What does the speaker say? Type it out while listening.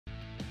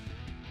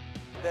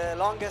the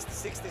longest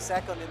 60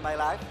 seconds in my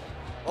life,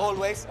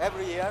 always,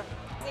 every year.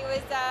 It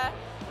was a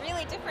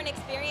really different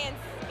experience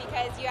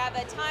because you have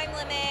a time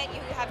limit,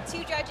 you have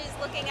two judges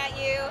looking at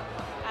you,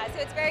 so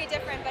it's very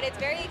different, but it's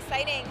very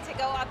exciting to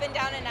go up and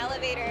down an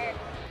elevator.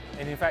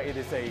 And in fact, it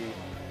is a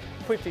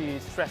pretty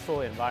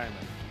stressful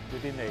environment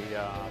within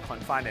a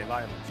confined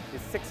environment.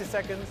 It's 60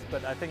 seconds,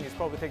 but I think it's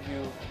probably take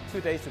you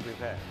 2 days to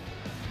prepare.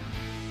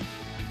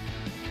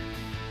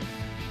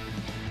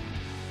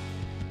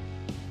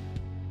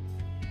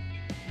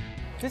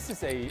 This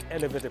is an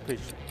elevator pitch,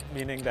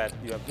 meaning that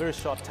you have very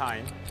short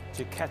time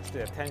to catch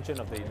the attention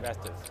of the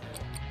investors.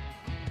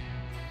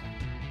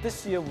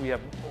 This year we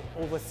have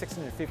over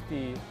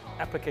 650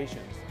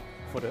 applications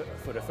for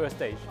the first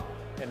stage,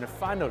 and the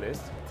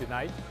finalists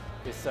tonight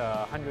is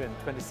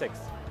 126.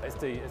 It's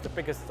the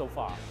biggest so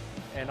far.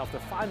 And of the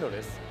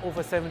finalists,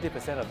 over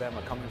 70% of them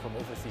are coming from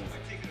overseas.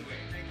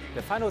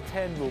 The final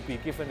 10 will be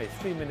given a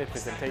 3-minute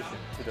presentation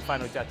to the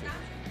final judges.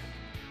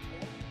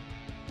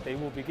 They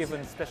will be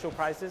given special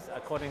prizes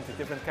according to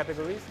different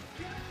categories.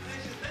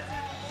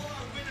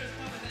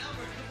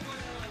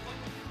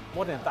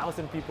 More than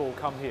 1,000 people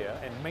come here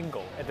and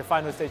mingle at the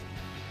final stage.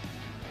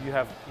 You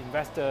have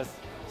investors,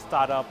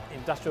 startup,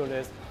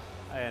 industrialists,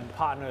 and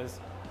partners.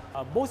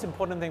 Most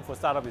important thing for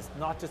startup is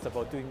not just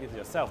about doing it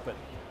yourself, but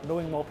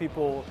knowing more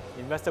people.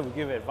 Investor will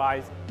give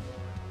advice.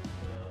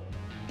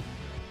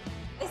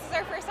 This is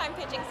our first time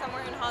pitching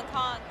somewhere in Hong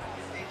Kong.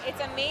 It's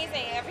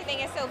amazing. Everything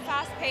is so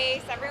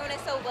fast-paced. Everyone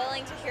is so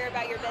willing to hear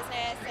about your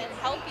business and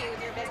help you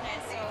with your business.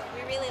 So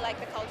we really like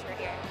the culture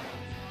here.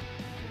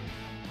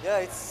 Yeah,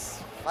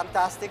 it's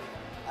fantastic.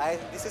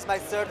 This is my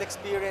third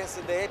experience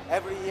today.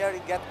 Every year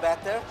it gets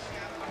better.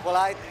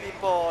 Polite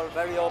people,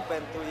 very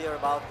open to hear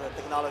about the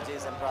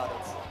technologies and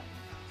products.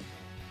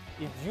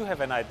 If you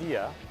have an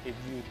idea, if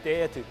you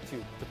dare to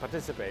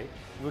participate,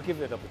 we'll give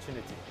you an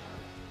opportunity.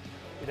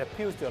 It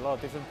appeals to a lot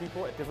of different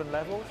people at different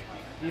levels.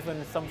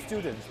 Even some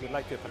students would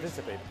like to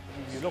participate.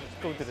 If you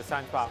go to the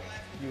science park,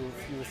 you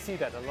will see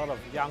that a lot of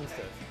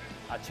youngsters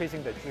are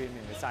chasing their dream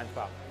in the science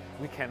park.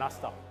 We cannot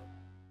stop.